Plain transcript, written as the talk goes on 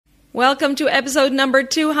Welcome to episode number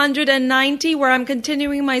 290, where I'm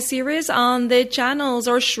continuing my series on the channels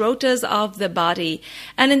or Srotas of the body.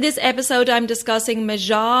 And in this episode, I'm discussing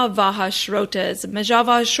Majja Vaha Srotas. Majja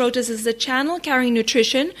Vaha Srotas is the channel carrying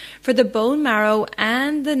nutrition for the bone marrow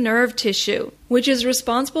and the nerve tissue, which is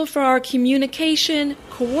responsible for our communication,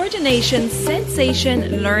 coordination,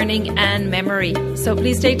 sensation, learning, and memory. So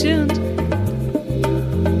please stay tuned.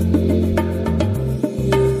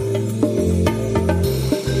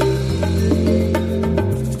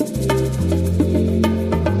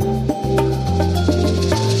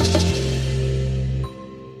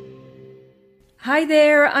 Hi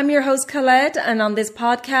there, I'm your host Colette, and on this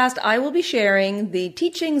podcast I will be sharing the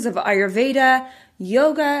teachings of Ayurveda,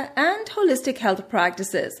 yoga, and holistic health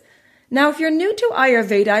practices. Now, if you're new to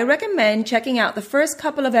Ayurveda, I recommend checking out the first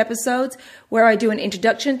couple of episodes where I do an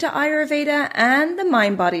introduction to Ayurveda and the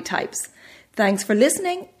mind-body types. Thanks for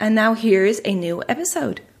listening, and now here's a new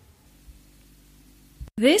episode.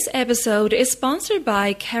 This episode is sponsored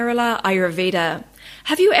by Kerala Ayurveda.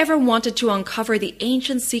 Have you ever wanted to uncover the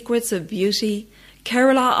ancient secrets of beauty?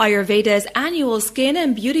 Kerala Ayurveda's annual Skin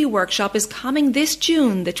and Beauty Workshop is coming this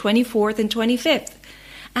June, the 24th and 25th,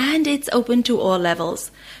 and it's open to all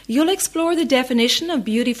levels. You'll explore the definition of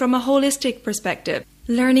beauty from a holistic perspective,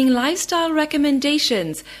 learning lifestyle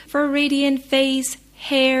recommendations for a radiant face,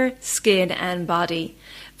 hair, skin, and body.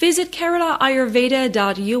 Visit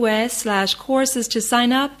keralaayurveda.us/courses to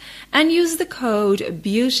sign up and use the code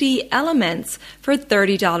BEAUTYELEMENTS for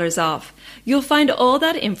 $30 off. You'll find all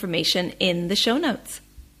that information in the show notes.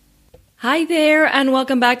 Hi there, and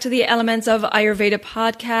welcome back to the Elements of Ayurveda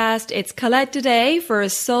podcast. It's Colette today for a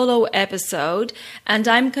solo episode, and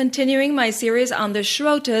I'm continuing my series on the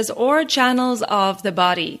Srotas or channels of the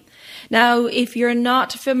body. Now, if you're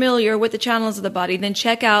not familiar with the channels of the body, then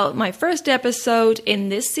check out my first episode in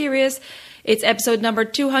this series. It's episode number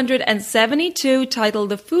 272, titled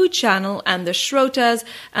The Food Channel and the Srotas,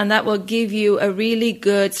 and that will give you a really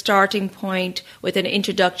good starting point with an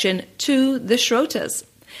introduction to the Srotas.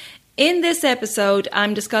 In this episode,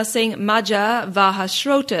 I'm discussing Majja Vaha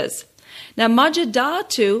Srotas. Now, Majja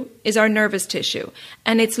Dhatu is our nervous tissue,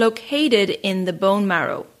 and it's located in the bone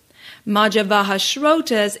marrow. Majja Vaha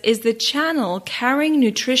Srotas is the channel carrying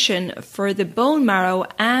nutrition for the bone marrow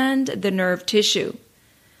and the nerve tissue.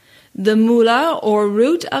 The mula or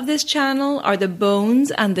root of this channel are the bones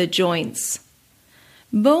and the joints.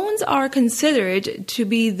 Bones are considered to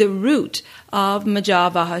be the root of Majja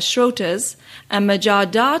Vaha Srotas, and Majja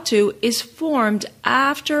Dhatu is formed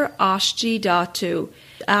after Ashti Dhatu,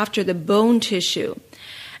 after the bone tissue.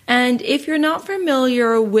 And if you're not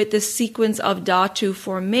familiar with the sequence of Dhatu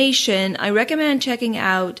formation, I recommend checking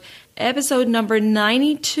out episode number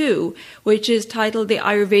 92, which is titled The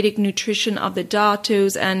Ayurvedic Nutrition of the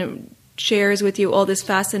Dhatus, and shares with you all this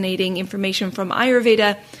fascinating information from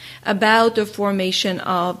Ayurveda about the formation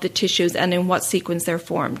of the tissues and in what sequence they're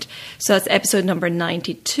formed. So that's episode number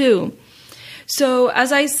 92. So,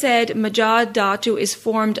 as I said, Majja Dhatu is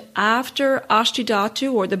formed after Ashti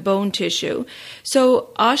Dhatu, or the bone tissue. So,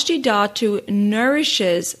 Ashti Dhatu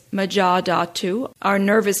nourishes Majja Dhatu, our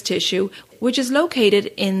nervous tissue, which is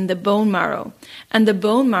located in the bone marrow, and the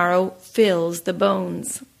bone marrow fills the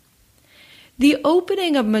bones. The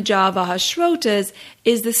opening of Majja Vaha Srotas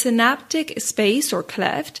is the synaptic space or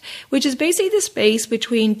cleft, which is basically the space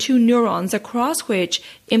between two neurons across which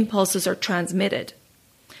impulses are transmitted.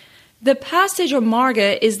 The passage or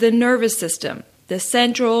marga is the nervous system, the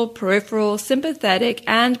central, peripheral, sympathetic,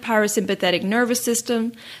 and parasympathetic nervous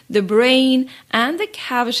system, the brain, and the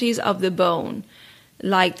cavities of the bone,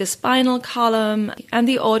 like the spinal column and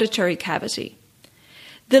the auditory cavity.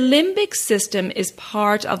 The limbic system is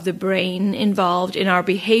part of the brain involved in our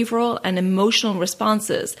behavioural and emotional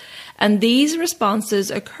responses, and these responses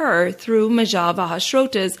occur through Majja Vaha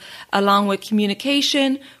Srotas, along with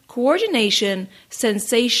communication, coordination,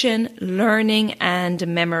 sensation, learning, and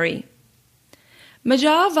memory.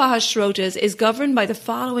 Majja Vaha Srotas is governed by the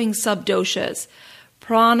following subdoshas: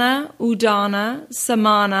 Prana, Udana,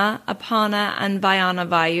 Samana, Apana, and Vyana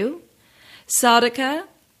Vayu, Sadhaka,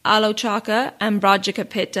 Alochaka, and Brajaka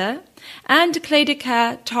Pitta, and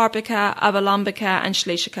Kledika, Tarpika, Avalambika, and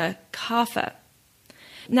Shleshika Kapha.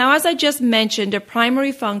 Now, as I just mentioned, a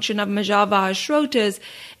primary function of Majja Vaha Srotas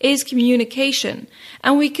is communication,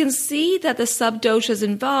 and we can see that the subdoshas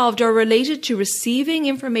involved are related to receiving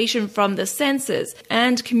information from the senses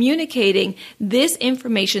and communicating this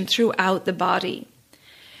information throughout the body.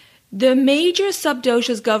 The major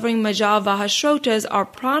subdoshas governing Majja Vaha Srotas are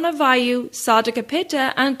Pranavayu, Sadhaka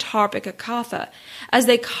Pitta, and Tarpika Kapha, as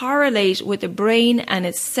they correlate with the brain and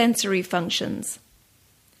its sensory functions.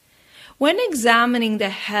 When examining the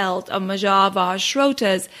health of Majja Vaha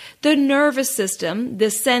Srotas, the nervous system,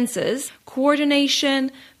 the senses,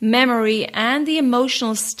 coordination, memory, and the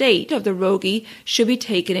emotional state of the rogi should be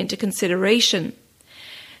taken into consideration.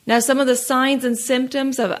 Now, some of the signs and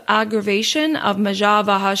symptoms of aggravation of Majja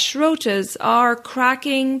Vaha Srotas are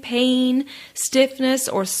cracking, pain, stiffness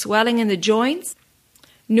or swelling in the joints,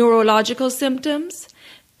 neurological symptoms,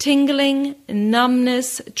 tingling,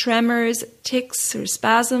 numbness, tremors, tics or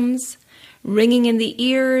spasms, ringing in the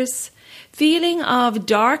ears, feeling of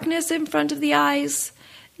darkness in front of the eyes,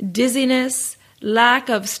 dizziness, lack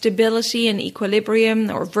of stability and equilibrium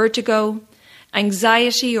or vertigo,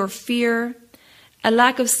 anxiety or fear, a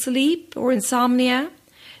lack of sleep or insomnia,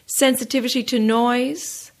 sensitivity to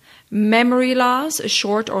noise, memory loss,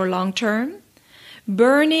 short or long term,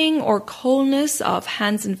 burning or coldness of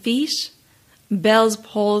hands and feet, Bell's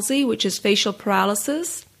palsy, which is facial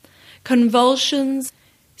paralysis, convulsions,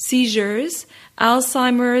 seizures,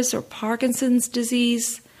 Alzheimer's or Parkinson's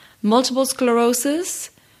disease, multiple sclerosis,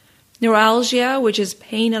 neuralgia, which is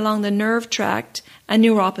pain along the nerve tract, and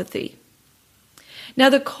neuropathy. Now,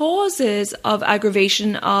 the causes of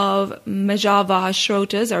aggravation of Majja Vaha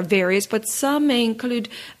Srotas are various, but some may include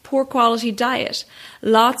poor quality diet,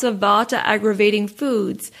 lots of vata aggravating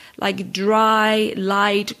foods like dry,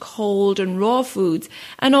 light, cold, and raw foods,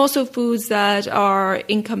 and also foods that are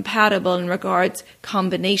incompatible in regards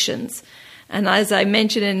combinations. And as I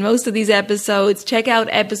mentioned in most of these episodes, check out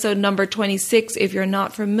episode number 26 if you're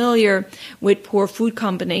not familiar with poor food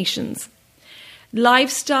combinations.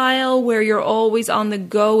 Lifestyle where you're always on the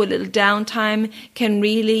go, a little downtime can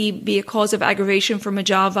really be a cause of aggravation for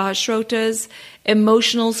Majja Vaha Srotas.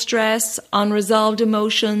 Emotional stress, unresolved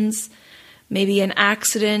emotions, maybe an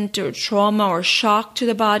accident or trauma or shock to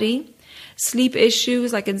the body. Sleep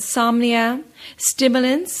issues like insomnia,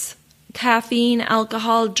 stimulants, caffeine,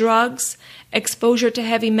 alcohol, drugs, exposure to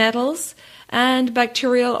heavy metals, and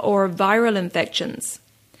bacterial or viral infections.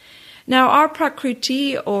 Now, our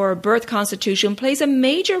prakriti or birth constitution plays a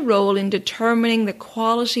major role in determining the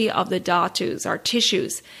quality of the dhatus, our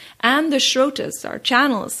tissues, and the shrotas, our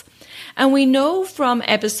channels. And we know from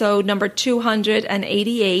episode number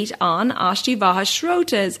 288 on Ashti Vaha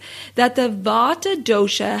Srotas that the Vata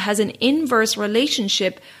dosha has an inverse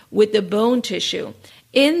relationship with the bone tissue,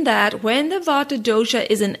 in that when the Vata dosha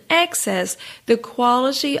is in excess, the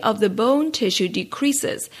quality of the bone tissue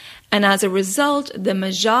decreases. And as a result, the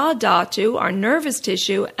Majja Dhatu, our nervous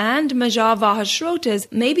tissue, and Majja Vaha Srotas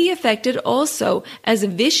may be affected also, as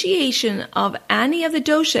vitiation of any of the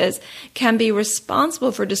doshas can be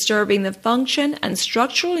responsible for disturbing the function and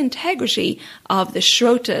structural integrity of the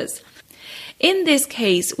Srotas. In this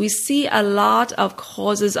case, we see a lot of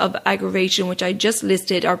causes of aggravation, which I just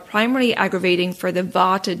listed, are primarily aggravating for the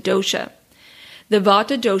Vata dosha. The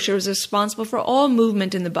Vata dosha is responsible for all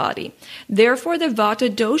movement in the body. Therefore, the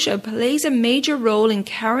Vata dosha plays a major role in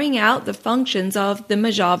carrying out the functions of the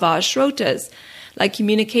Majja Vaha Srotas, like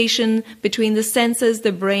communication between the senses,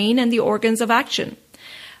 the brain, and the organs of action.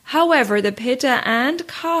 However, the Pitta and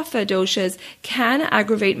Kapha doshas can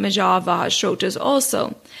aggravate Majja Vaha Srotas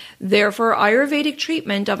also. Therefore, Ayurvedic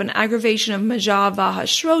treatment of an aggravation of Majja Vaha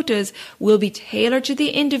Srotas will be tailored to the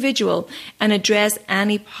individual and address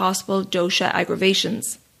any possible dosha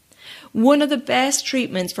aggravations. One of the best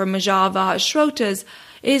treatments for Majja Vaha Srotas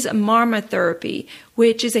is marma therapy,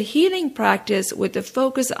 which is a healing practice with the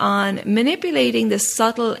focus on manipulating the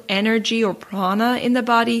subtle energy or prana in the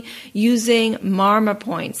body using marma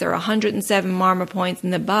points. There are 107 marma points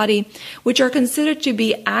in the body, which are considered to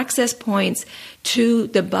be access points to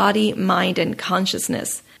the body, mind, and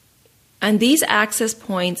consciousness. And these access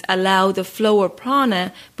points allow the flow of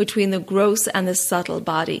prana between the gross and the subtle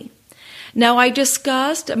body. Now, I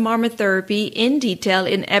discussed marma therapy in detail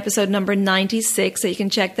in episode number 96, so you can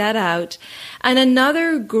check that out. And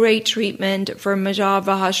another great treatment for Majja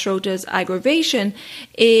Vaha Srotas aggravation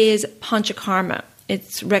is panchakarma.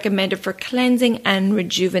 It's recommended for cleansing and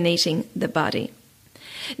rejuvenating the body.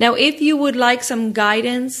 Now, if you would like some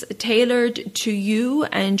guidance tailored to you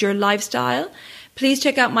and your lifestyle, please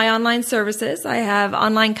check out my online services. I have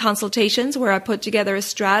online consultations where I put together a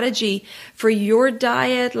strategy for your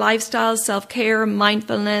diet, lifestyle, self-care,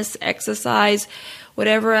 mindfulness, exercise,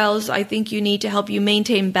 whatever else I think you need to help you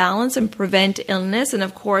maintain balance and prevent illness. And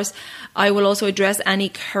of course, I will also address any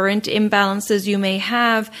current imbalances you may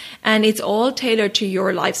have. And it's all tailored to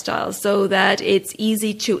your lifestyle so that it's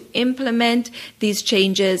easy to implement these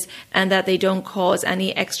changes and that they don't cause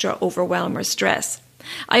any extra overwhelm or stress.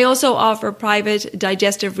 I also offer private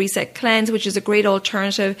digestive reset cleanse, which is a great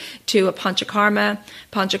alternative to a panchakarma.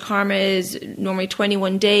 Panchakarma is normally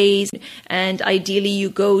 21 days, and ideally you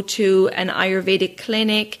go to an Ayurvedic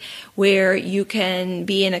clinic where you can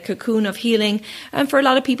be in a cocoon of healing. And for a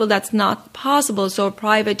lot of people, that's not possible. So a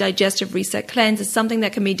private digestive reset cleanse is something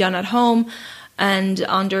that can be done at home and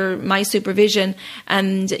under my supervision,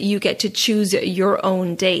 and you get to choose your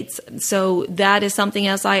own dates. So that is something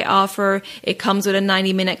else I offer. It comes with a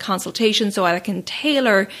 90-minute consultation so I can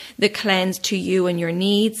tailor the cleanse to you and your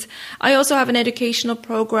needs. I also have an educational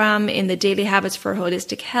program in the Daily Habits for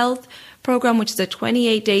Holistic Health program, which is a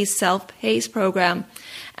 28-day self-paced program.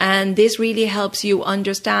 And this really helps you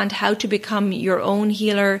understand how to become your own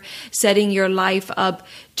healer, setting your life up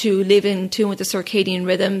to live in tune with the circadian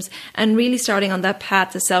rhythms and really starting on that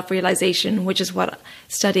path to self-realization, which is what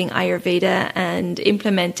studying Ayurveda and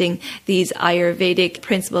implementing these Ayurvedic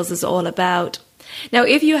principles is all about. Now,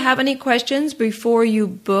 if you have any questions before you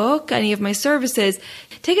book any of my services,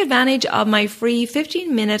 take advantage of my free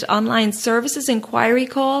 15-minute online services inquiry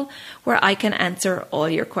call where I can answer all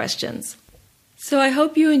your questions. So I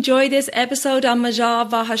hope you enjoy this episode on Majja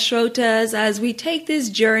Vaha Srotas as we take this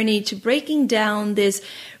journey to breaking down this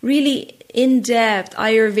really in-depth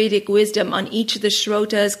Ayurvedic wisdom on each of the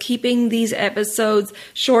Shrotas, keeping these episodes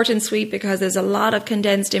short and sweet because there's a lot of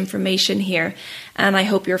condensed information here. And I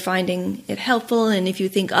hope you're finding it helpful. And if you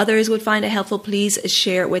think others would find it helpful, please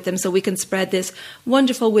share it with them so we can spread this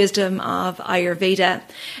wonderful wisdom of Ayurveda.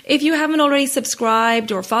 If you haven't already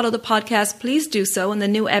subscribed or followed the podcast, please do so, and the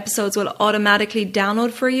new episodes will automatically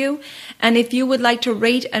download for you. And if you would like to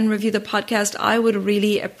rate and review the podcast, I would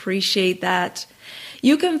really appreciate that.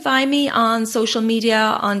 You can find me on social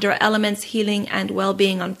media under Elements Healing and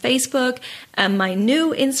Wellbeing on Facebook, and my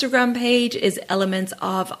new Instagram page is Elements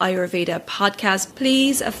of Ayurveda Podcast.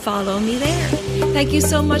 Please follow me there. Thank you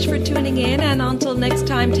so much for tuning in, and until next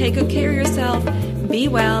time, take good care of yourself, be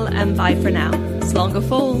well, and bye for now. Slán go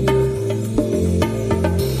fóill.